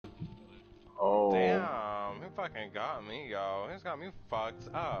Oh. Damn, he fucking got me, yo. He's got me fucked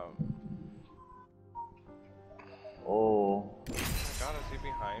up. Oh. Oh my god, is he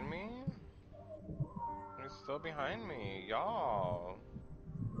behind me? He's still behind me, y'all.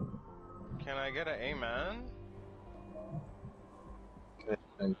 Can I get an amen?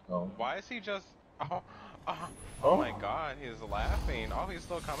 No. Why is he just... Oh, oh, oh Oh. my god, he's laughing. Oh, he's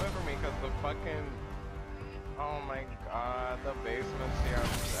still coming for me because the fucking... Oh my god, the basement's here.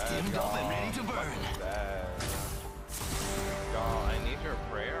 I'm dead, y'all. And ready to burn. I'm dead. Y'all, I need your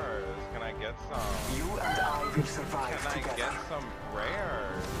prayers. Can I get some? You and I will survive Can I together. get some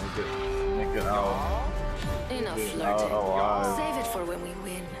prayers? Make it out. Y'all? Enough Out flirting. alive. Save it for when we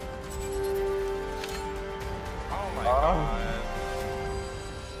win. Oh my god.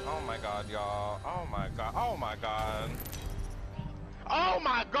 Oh my god, y'all. Oh my god. Oh my god. Oh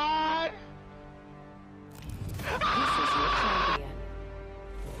my god! This is your champion.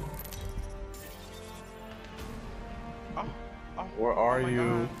 Oh, oh, Where are oh my you?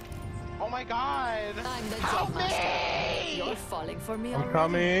 god. Oh my god! I'm the Help job master. me! You're falling for me I'm already.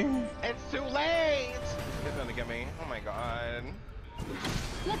 coming. It's too late! He's gonna get me. Oh my god.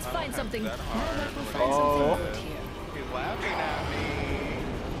 Let's I find don't something. have that Now hard. that we'll What find are Oh. you something good doing? here. He's laughing at me.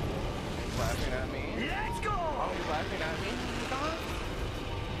 He's laughing at me. Let's go! Oh, he's laughing at me. God.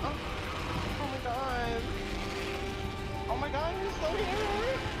 Oh. Oh my god. Oh my god, he's still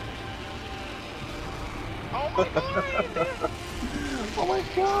here. Oh my god. Oh my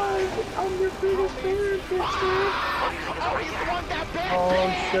god! I'm your biggest fan, bitch. Oh, he's the one that bit Oh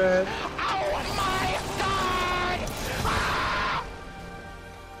me. shit. Oh my god. Ah!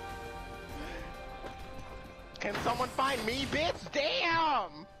 Can someone find me, bitch?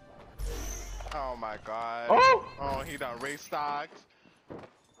 Damn. Oh my god. Oh! Oh, he done restocked.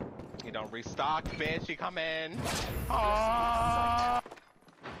 He done restocked, bitch. He come in. Oh.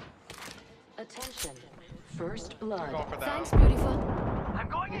 Attention. First blood. Going for that. Thanks, beautiful. I'm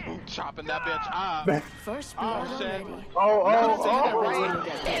going in! Chopping that bitch up. First Oh, blood shit. already. Oh!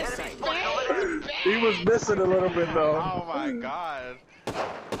 He was missing a little bit though. Oh my god. You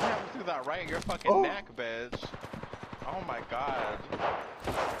have to do that right in your fucking Oh. neck, bitch. Oh my god.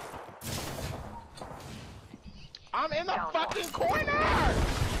 I'm in the fucking corner!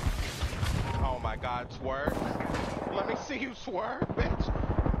 Oh my god, twerk. Let me see you twerk, bitch.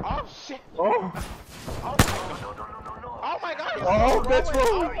 Oh shit. Oh! Oh, oh my god. He's Oh, still bitch,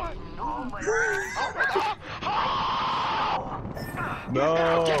 rolling. roll. Oh my god. Oh my god. Oh!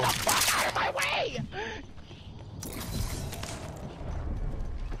 No! Get the fuck out of my way!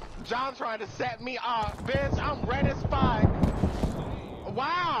 John trying to set me up, bitch. I'm red as fuck.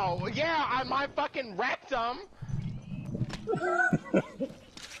 Wow, yeah, I might fucking rectum.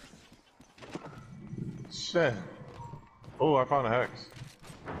 Shit. Oh, I found a hex.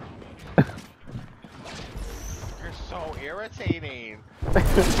 You're so irritating.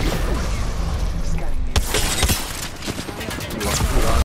 Scanning